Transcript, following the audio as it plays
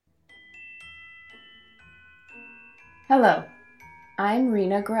Hello, I'm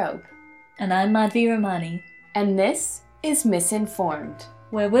Rena Grobe, And I'm Madhvi Ramani, and this is Misinformed.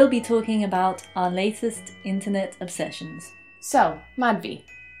 where we'll be talking about our latest internet obsessions. So, Madhvi,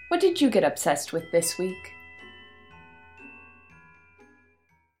 what did you get obsessed with this week?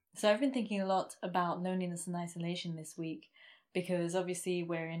 So I've been thinking a lot about loneliness and isolation this week, because obviously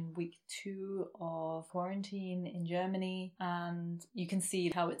we're in week 2 of quarantine in Germany, and you can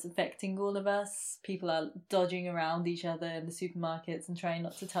see how it's affecting all of us. People are dodging around each other in the supermarkets and trying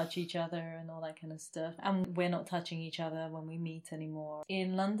not to touch each other and all that kind of stuff. And we're not touching each other when we meet anymore.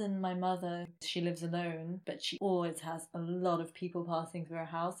 In London, my mother, she lives alone, but she always has a lot of people passing through her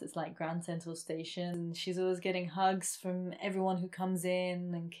house. It's like Grand Central Station, and she's always getting hugs from everyone who comes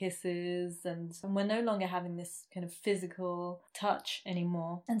in and kisses, and we're no longer having this kind of physical touch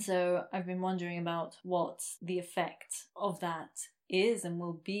anymore. And so I've been wondering about what the effect of that is and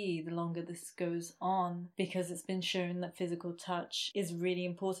will be the longer this goes on, because it's been shown that physical touch is really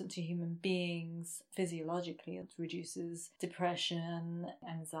important to human beings physiologically. It reduces depression,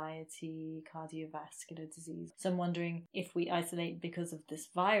 anxiety, cardiovascular disease. So I'm wondering, if we isolate because of this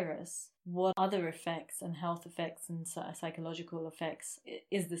virus, what other effects and health effects and psychological effects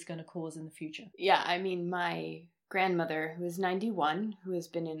is this going to cause in the future? Yeah, I mean, my grandmother, who is 91, who has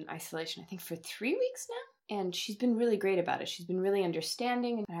been in isolation, I think, for 3 weeks now. And she's been really great about it. She's been really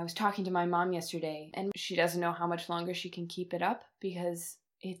understanding. And I was talking to my mom yesterday, and she doesn't know how much longer she can keep it up, because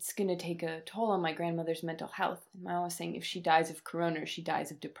it's going to take a toll on my grandmother's mental health. And my mom was saying if she dies of corona, she dies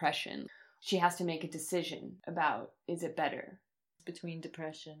of depression. She has to make a decision about, is it better? Between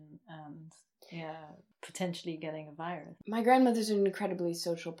depression and potentially getting a virus. My grandmother's an incredibly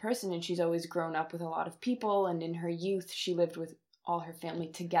social person, and she's always grown up with a lot of people, and in her youth she lived with all her family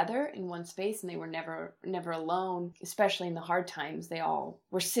together in one space, and they were never alone. Especially in the hard times, they all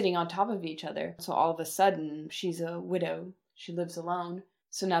were sitting on top of each other. So all of a sudden she's a widow, she lives alone.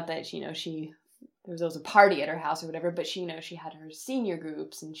 So not that there was always a party at her house or whatever, but she had her senior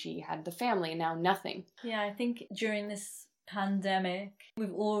groups and she had the family, and now nothing. Yeah, I think during this pandemic,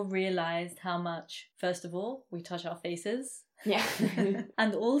 we've all realized how much, first of all, we touch our faces. Yeah.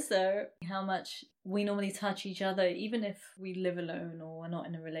 And also how much we normally touch each other, even if we live alone or we're not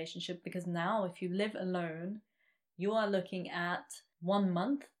in a relationship. Because now, if you live alone, you are looking at 1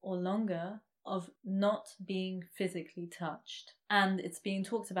 month or longer of not being physically touched. And it's being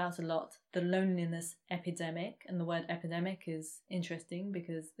talked about a lot, the loneliness epidemic. And the word epidemic is interesting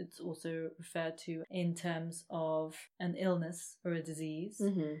because it's also referred to in terms of an illness or a disease.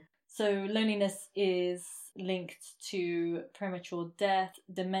 Mm-hmm. So loneliness is linked to premature death,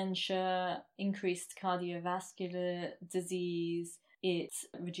 dementia, increased cardiovascular disease. It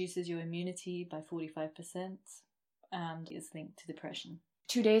reduces your immunity by 45% and is linked to depression.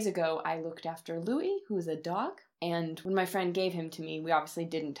 2 days ago, I looked after Louis, who is a dog, and when my friend gave him to me, we obviously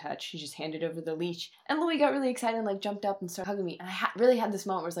didn't touch. He just handed over the leash, and Louis got really excited and jumped up and started hugging me, and I really had this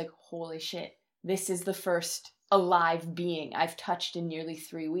moment where I was like, holy shit, this is the first alive being I've touched in nearly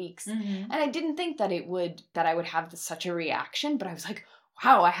 3 weeks. Mm-hmm. And I didn't think that I would have such a reaction, but I was like,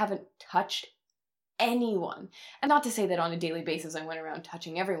 wow, I haven't touched anyone. And not to say that on a daily basis I went around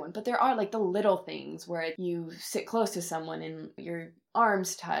touching everyone, but there are the little things where you sit close to someone and your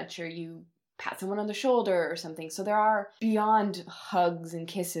arms touch, or you pat someone on the shoulder or something. So there are, beyond hugs and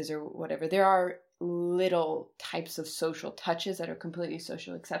kisses or whatever, there are little types of social touches that are completely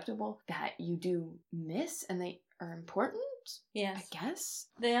socially acceptable that you do miss, and they are important. Yes. I guess.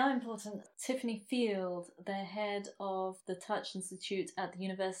 They are important. Tiffany Field, the head of the Touch Institute at the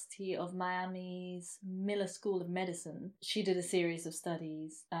University of Miami's Miller School of Medicine, she did a series of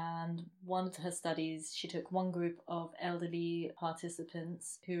studies, and one of her studies, she took one group of elderly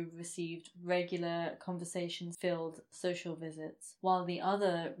participants who received regular conversation-filled social visits, while the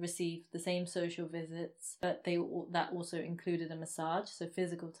other received the same social visits, but that also included a massage, so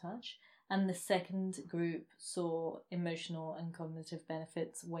physical touch. And the second group saw emotional and cognitive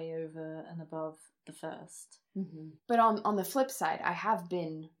benefits way over and above the first. Mm-hmm. But on the flip side, I have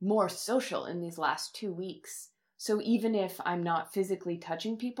been more social in these last 2 weeks. So even if I'm not physically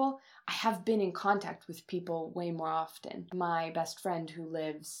touching people, I have been in contact with people way more often. My best friend who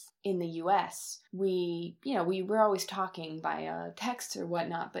lives in the US, we're always talking via text or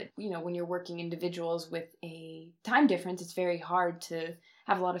whatnot, but when you're working individuals with a time difference, it's very hard to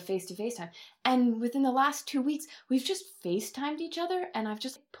have a lot of face-to-face time. And within the last 2 weeks, we've just FaceTimed each other, and I've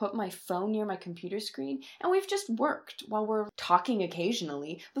just put my phone near my computer screen, and we've just worked while we're talking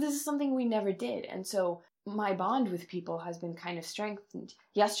occasionally, but this is something we never did. And so my bond with people has been kind of strengthened.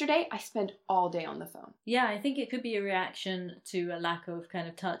 Yesterday, I spent all day on the phone. Yeah, I think it could be a reaction to a lack of kind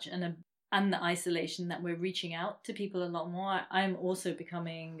of touch and and the isolation that we're reaching out to people a lot more. I'm also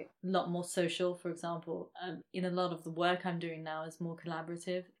becoming a lot more social, for example. In a lot of the work I'm doing now is more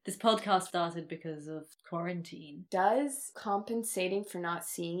collaborative. This podcast started because of quarantine. Does compensating for not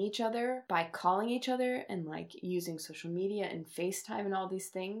seeing each other by calling each other and like using social media and FaceTime and all these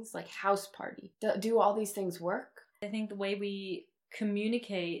things, like house party, do all these things work? I think the way we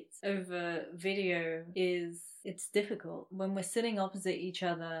communicate over video it's difficult when we're sitting opposite each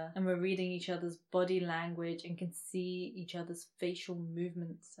other and we're reading each other's body language and can see each other's facial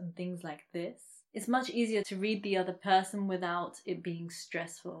movements and things like this. It's much easier to read the other person without it being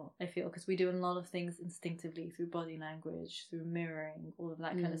stressful, I feel, because we do a lot of things instinctively through body language, through mirroring, all of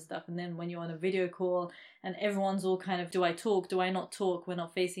that kind of stuff. And then when you're on a video call and everyone's all kind of, do I talk, do I not talk, we're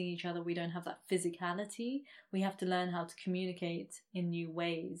not facing each other, we don't have that physicality. We have to learn how to communicate in new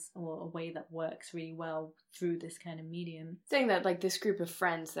ways, or a way that works really well through this kind of medium. Saying that, like, this group of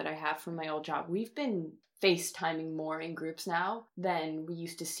friends that I have from my old job, we've been FaceTiming more in groups now than we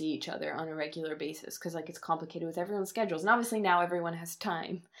used to see each other on a regular basis, because like it's complicated with everyone's schedules, and obviously now everyone has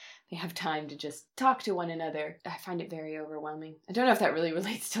time. They have time to just talk to one another. I find it very overwhelming. I don't know if that really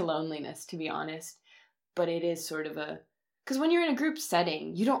relates to loneliness, to be honest, but it is sort of a, because when you're in a group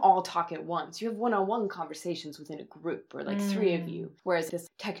setting, you don't all talk at once. You have one-on-one conversations within a group, or like three of you, whereas this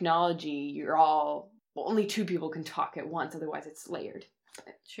technology, you're all, well, only two people can talk at once, otherwise it's layered.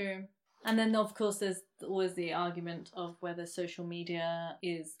 True. And then, of course, there's always the argument of whether social media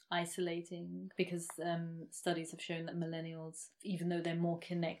is isolating, because studies have shown that millennials, even though they're more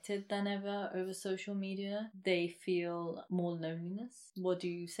connected than ever over social media, they feel more loneliness. What do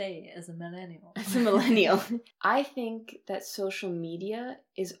you say as a millennial? As a millennial, I think that social media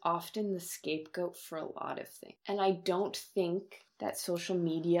is often the scapegoat for a lot of things. And I don't think that social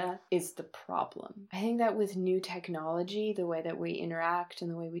media is the problem. I think that with new technology, the way that we interact and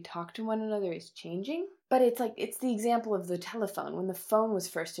the way we talk to one another is changing. But it's the example of the telephone. When the phone was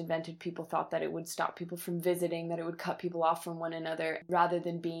first invented, people thought that it would stop people from visiting, that it would cut people off from one another, rather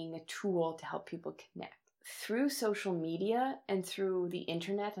than being a tool to help people connect. Through social media and through the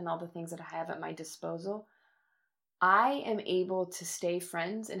internet and all the things that I have at my disposal, I am able to stay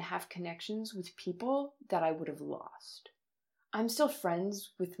friends and have connections with people that I would have lost. I'm still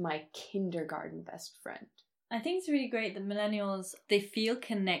friends with my kindergarten best friend. I think it's really great that millennials, they feel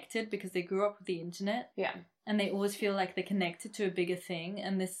connected because they grew up with the internet. Yeah. And they always feel like they're connected to a bigger thing.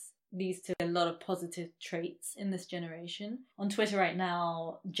 And this leads to a lot of positive traits in this generation. On Twitter right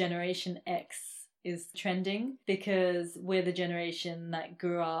now, Generation X is trending because we're the generation that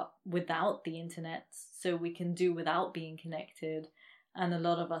grew up without the internet, so we can do without being connected. And a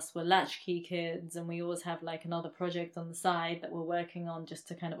lot of us were latchkey kids, and we always have like another project on the side that we're working on just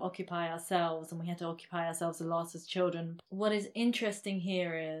to kind of occupy ourselves, and we had to occupy ourselves a lot as children. What is interesting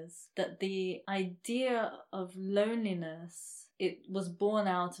here is that the idea of loneliness, it was born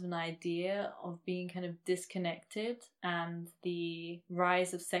out of an idea of being kind of disconnected, and the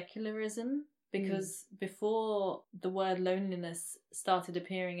rise of secularism. Because before the word loneliness started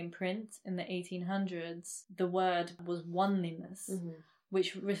appearing in print in the 1800s, the word was oneliness,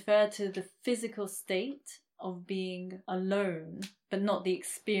 which referred to the physical state of being alone, but not the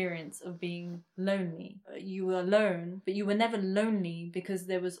experience of being lonely. You were alone, but you were never lonely because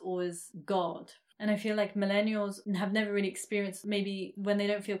there was always God. And I feel like millennials have never really experienced, maybe when they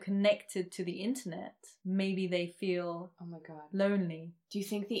don't feel connected to the internet, maybe they feel, oh my God, lonely. Do you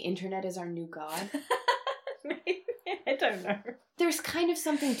think the internet is our new God? Maybe. I don't know. There's kind of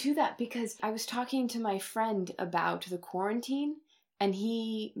something to that, because I was talking to my friend about the quarantine, and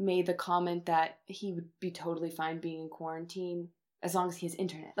he made the comment that he would be totally fine being in quarantine as long as he has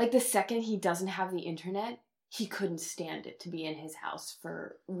internet. Like, the second he doesn't have the internet, he couldn't stand it to be in his house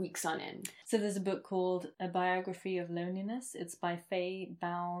for weeks on end. So there's a book called A Biography of Loneliness. It's by Faye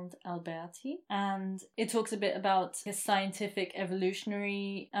Bound Alberti. And it talks a bit about his scientific,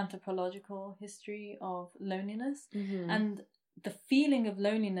 evolutionary, anthropological history of loneliness. And the feeling of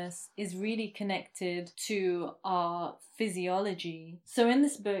loneliness is really connected to our physiology. So in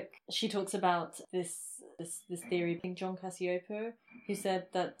this book, she talks about this theory, I think John Cacioppo, who said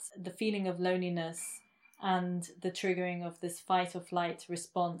that the feeling of loneliness and the triggering of this fight or flight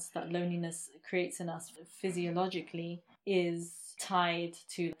response that loneliness creates in us physiologically is tied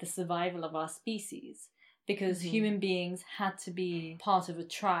to the survival of our species. Because human beings had to be part of a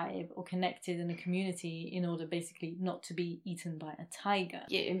tribe or connected in a community in order basically not to be eaten by a tiger.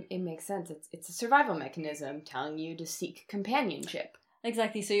 Yeah, it makes sense. It's a survival mechanism telling you to seek companionship.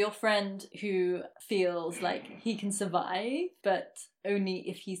 Exactly. So your friend who feels like he can survive, but only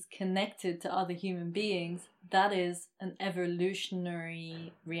if he's connected to other human beings, that is an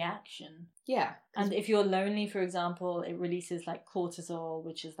evolutionary reaction. Yeah. And if you're lonely, for example, it releases like cortisol,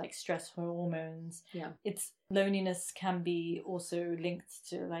 which is like stress hormones. Yeah. Loneliness can be also linked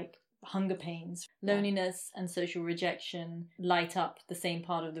to like hunger pains. Loneliness and social rejection light up the same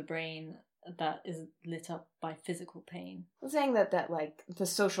part of the brain that is lit up by physical pain. I'm saying that like the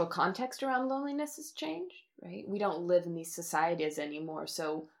social context around loneliness has changed, right? We don't live in these societies anymore,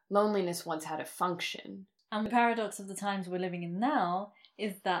 so loneliness once had a function. And the paradox of the times we're living in now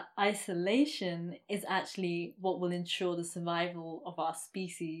is that isolation is actually what will ensure the survival of our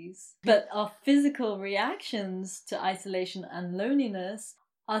species. But our physical reactions to isolation and loneliness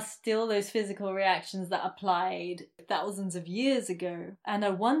are still those physical reactions that applied thousands of years ago. And I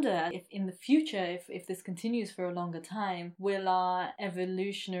wonder if in the future, if this continues for a longer time, will our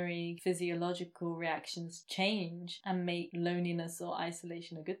evolutionary physiological reactions change and make loneliness or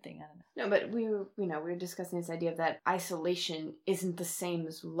isolation a good thing? I don't know. No, but we were discussing this idea of that isolation isn't the same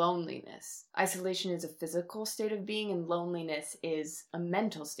as loneliness. Isolation is a physical state of being, and loneliness is a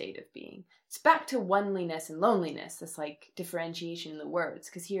mental state of being. It's back to oneliness and loneliness, this like differentiation in the words,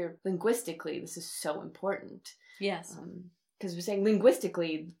 because here linguistically this is so important. Yes. Because we're saying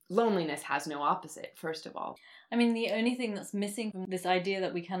linguistically loneliness has no opposite, first of all. I mean, the only thing that's missing from this idea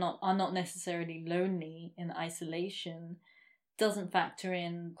that we are not necessarily lonely in isolation doesn't factor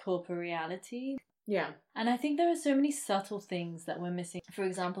in corporeality. Yeah. And I think there are so many subtle things that we're missing. For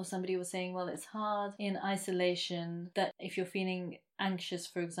example, somebody was saying, well, it's hard in isolation that if you're feeling anxious,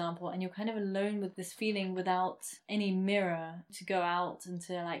 for example, and you're kind of alone with this feeling without any mirror to go out and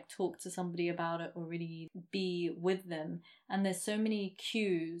to like talk to somebody about it or really be with them. And there's so many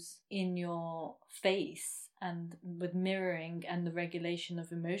cues in your face and with mirroring and the regulation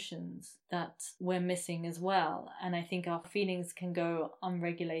of emotions that we're missing as well. And I think our feelings can go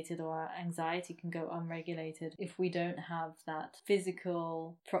unregulated, or our anxiety can go unregulated, if we don't have that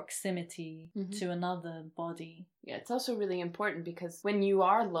physical proximity to another body. Yeah, it's also really important because when you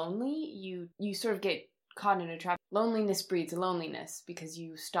are lonely, you sort of get caught in a trap. Loneliness breeds loneliness because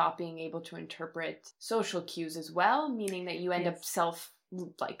you stop being able to interpret social cues as well, meaning that you end up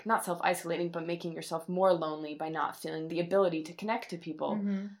not self-isolating, but making yourself more lonely by not feeling the ability to connect to people.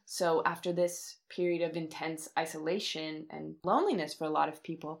 So after this period of intense isolation and loneliness for a lot of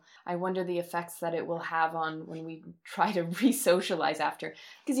people, I wonder the effects that it will have on when we try to re-socialize after.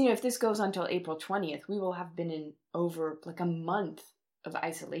 Because, if this goes on till April 20th, we will have been in over like a month of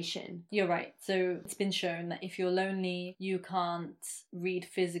isolation. You're right. So it's been shown that if you're lonely, you can't read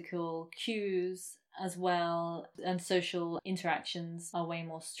physical cues as well, and social interactions are way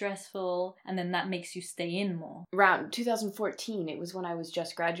more stressful, and then that makes you stay in more. Around 2014, it was when I was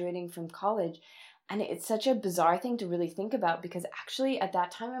just graduating from college, and it's such a bizarre thing to really think about because actually at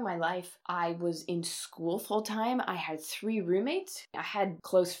that time in my life, I was in school full time. I had 3 roommates. I had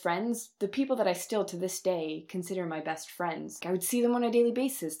close friends, the people that I still to this day consider my best friends. I would see them on a daily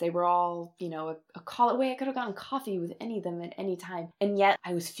basis. They were all, a call away. I could have gotten coffee with any of them at any time. And yet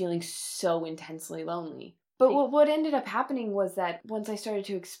I was feeling so intensely lonely. But what ended up happening was that once I started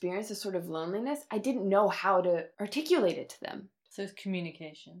to experience a sort of loneliness, I didn't know how to articulate it to them. So it's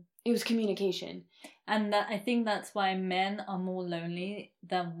communication. It was communication. And I think that's why men are more lonely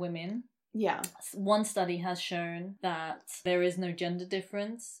than women. Yeah. One study has shown that there is no gender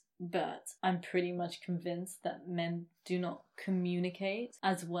difference, but I'm pretty much convinced that men do not communicate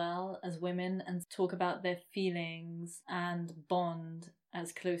as well as women and talk about their feelings and bond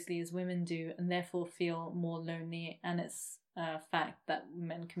as closely as women do, and therefore feel more lonely. And it's a fact that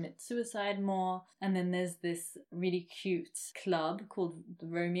men commit suicide more. And then there's this really cute club called the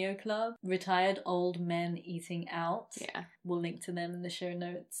Romeo Club, retired old men eating out. Yeah. We'll link to them in the show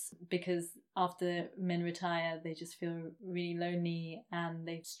notes, because after men retire, they just feel really lonely and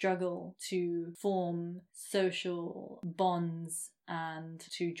they struggle to form social bonds and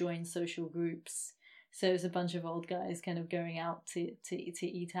to join social groups. So it's a bunch of old guys kind of going out to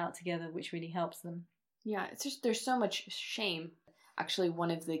eat out together, which really helps them. Yeah, it's just there's so much shame. Actually,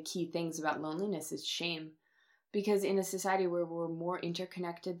 one of the key things about loneliness is shame. Because in a society where we're more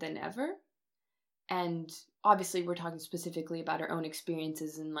interconnected than ever, and obviously we're talking specifically about our own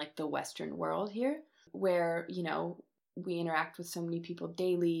experiences in like the Western world here, where, we interact with so many people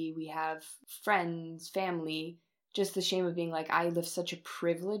daily, we have friends, family, just the shame of being like, I live such a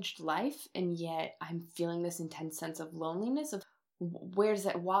privileged life, and yet I'm feeling this intense sense of loneliness, of where's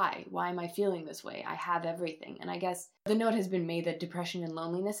that? Why am I feeling this way? I have everything. And I guess the note has been made that depression and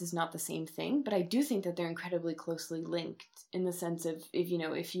loneliness is not the same thing, but I do think that they're incredibly closely linked in the sense of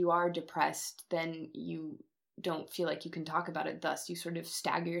if you are depressed, then you don't feel like you can talk about it. Thus, you sort of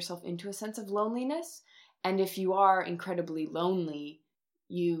stagger yourself into a sense of loneliness. And if you are incredibly lonely,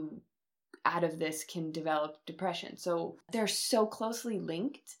 you out of this can develop depression. So they're so closely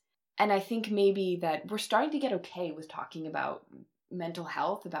linked. And I think maybe that we're starting to get okay with talking about mental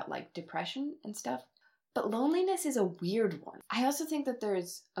health, about like depression and stuff. But loneliness is a weird one. I also think that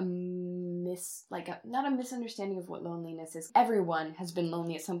there's a not a misunderstanding of what loneliness is. Everyone has been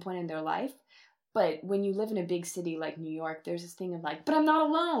lonely at some point in their life. But when you live in a big city like New York, there's this thing of like, but I'm not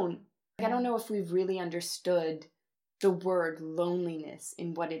alone. Like, I don't know if we've really understood the word loneliness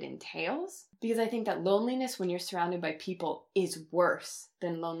in what it entails. Because I think that loneliness when you're surrounded by people is worse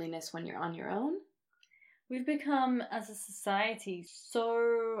than loneliness when you're on your own. We've become, as a society,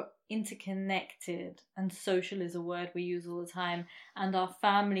 so interconnected, and social is a word we use all the time. And our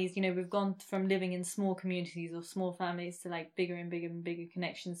families, we've gone from living in small communities or small families to like bigger and bigger and bigger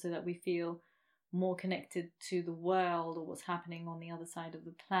connections, so that we feel more connected to the world or what's happening on the other side of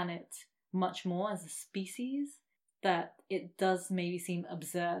the planet much more as a species, that it does maybe seem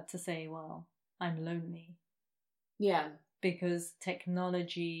absurd to say, well, I'm lonely. Yeah. Because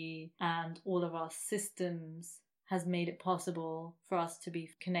technology and all of our systems has made it possible for us to be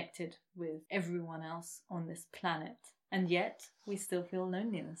connected with everyone else on this planet. And yet, we still feel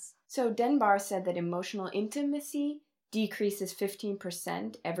loneliness. So Denbar said that emotional intimacy decreases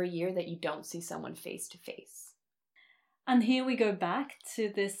 15% every year that you don't see someone face to face. And here we go back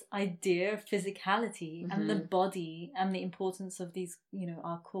to this idea of physicality and the body and the importance of these,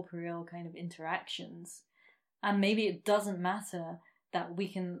 our corporeal kind of interactions. And maybe it doesn't matter that we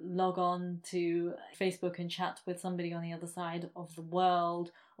can log on to Facebook and chat with somebody on the other side of the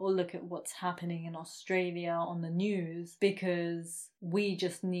world, or look at what's happening in Australia on the news, because we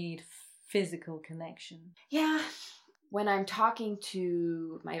just need physical connection. Yeah. When I'm talking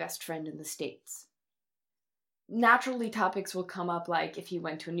to my best friend in the States, naturally topics will come up like if he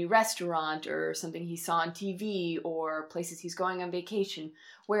went to a new restaurant or something he saw on TV or places he's going on vacation.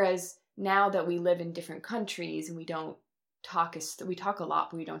 Whereas now that we live in different countries and we talk a lot,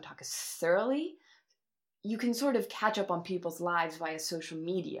 but we don't talk as thoroughly, you can sort of catch up on people's lives via social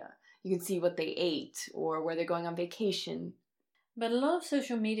media. You can see what they ate or where they're going on vacation. But a lot of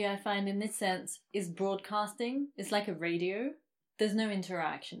social media, I find, in this sense, is broadcasting. It's like a radio. There's no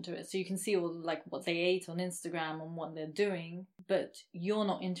interaction to it. So you can see all like what they ate on Instagram and what they're doing, but you're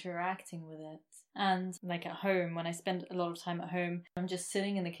not interacting with it. And like at home, when I spend a lot of time at home, I'm just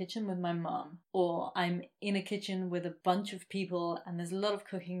sitting in the kitchen with my mum, or I'm in a kitchen with a bunch of people and there's a lot of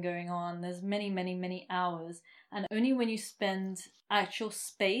cooking going on. There's many, many, many hours. And only when you spend actual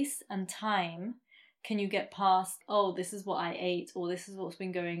space and time can you get past, oh, this is what I ate, or this is what's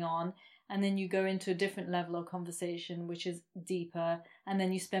been going on. And then you go into a different level of conversation, which is deeper. And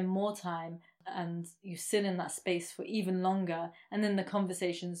then you spend more time and you sit in that space for even longer. And then the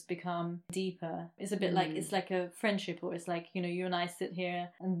conversations become deeper. It's a bit like, it's like a friendship, or it's like, you and I sit here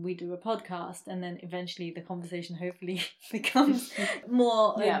and we do a podcast. And then eventually the conversation hopefully becomes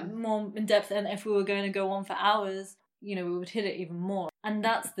more in depth. And if we were going to go on for hours, we would hit it even more. And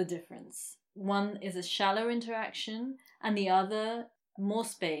that's the difference. One is a shallow interaction and the other more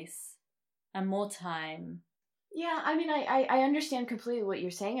space and more time. Yeah, I mean, I understand completely what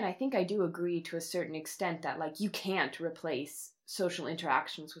you're saying, and I think I do agree to a certain extent that, like, you can't replace social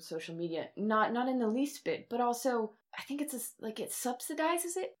interactions with social media. Not in the least bit, but also, I think it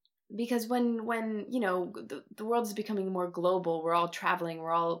subsidizes it. Because when the world is becoming more global, we're all traveling,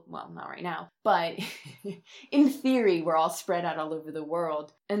 well, not right now, but in theory, we're all spread out all over the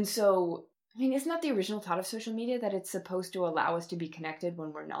world. And so, I mean, isn't that the original thought of social media, that it's supposed to allow us to be connected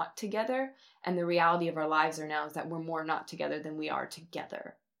when we're not together? And the reality of our lives now is that we're more not together than we are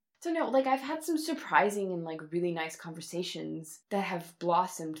together. So no, like, I've had some surprising and, like, really nice conversations that have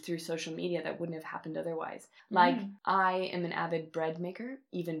blossomed through social media that wouldn't have happened otherwise. Like, I am an avid bread maker,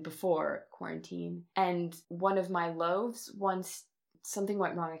 even before quarantine. And one of my loaves, once something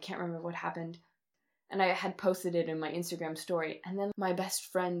went wrong, I can't remember what happened, and I had posted it in my Instagram story. And then my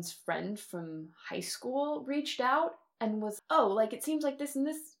best friend's friend from high school reached out and was, oh, like, it seems like this and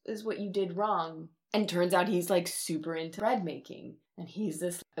this is what you did wrong. And turns out he's, like, super into bread making. And he's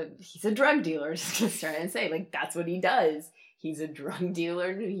a drug dealer, just trying to say, like, that's what he does. He's a drug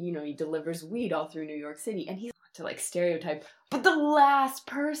dealer, he delivers weed all through New York City. And he's to, like, stereotype, but the last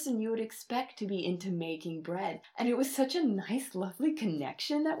person you would expect to be into making bread. And it was such a nice, lovely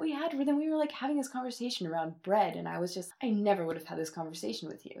connection that we had, where then we were, like, having this conversation around bread. And I was just, I never would have had this conversation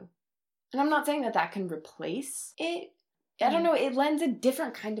with you. And I'm not saying that can replace it. I don't know, it lends a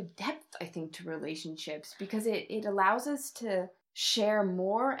different kind of depth, I think, to relationships, because it allows us to share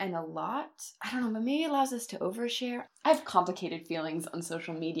more and a lot. I don't know, but maybe it allows us to overshare. I have complicated feelings on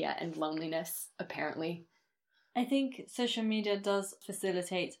social media and loneliness, apparently. I think social media does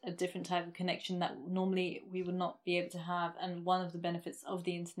facilitate a different type of connection that normally we would not be able to have. And one of the benefits of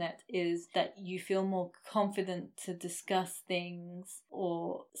the internet is that you feel more confident to discuss things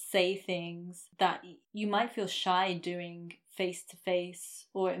or say things that you might feel shy doing face to face,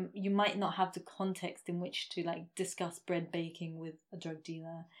 or you might not have the context in which to like discuss bread baking with a drug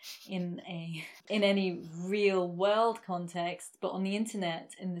dealer in any real world context. But on the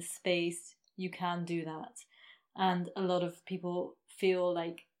internet, in this space, you can do that. And a lot of people feel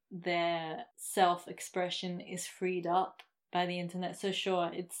like their self-expression is freed up by the internet. So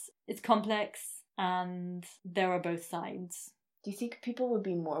sure, it's complex and there are both sides. Do you think people would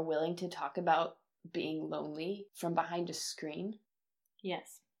be more willing to talk about being lonely from behind a screen?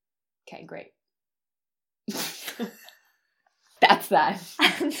 Yes. Okay, great. That's that.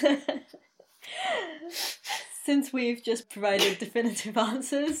 Since we've just provided definitive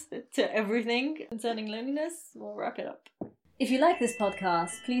answers to everything concerning loneliness, we'll wrap it up. If you like this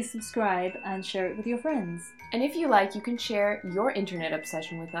podcast, please subscribe and share it with your friends. And if you like, you can share your internet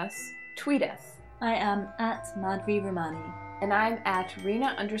obsession with us. Tweet us. I am at Madhvi Ramani. And I'm at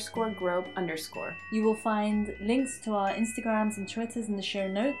Rena_Grobe_. You will find links to our Instagrams and Twitters in the show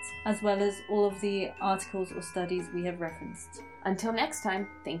notes, as well as all of the articles or studies we have referenced. Until next time,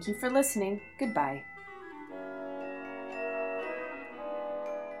 thank you for listening. Goodbye.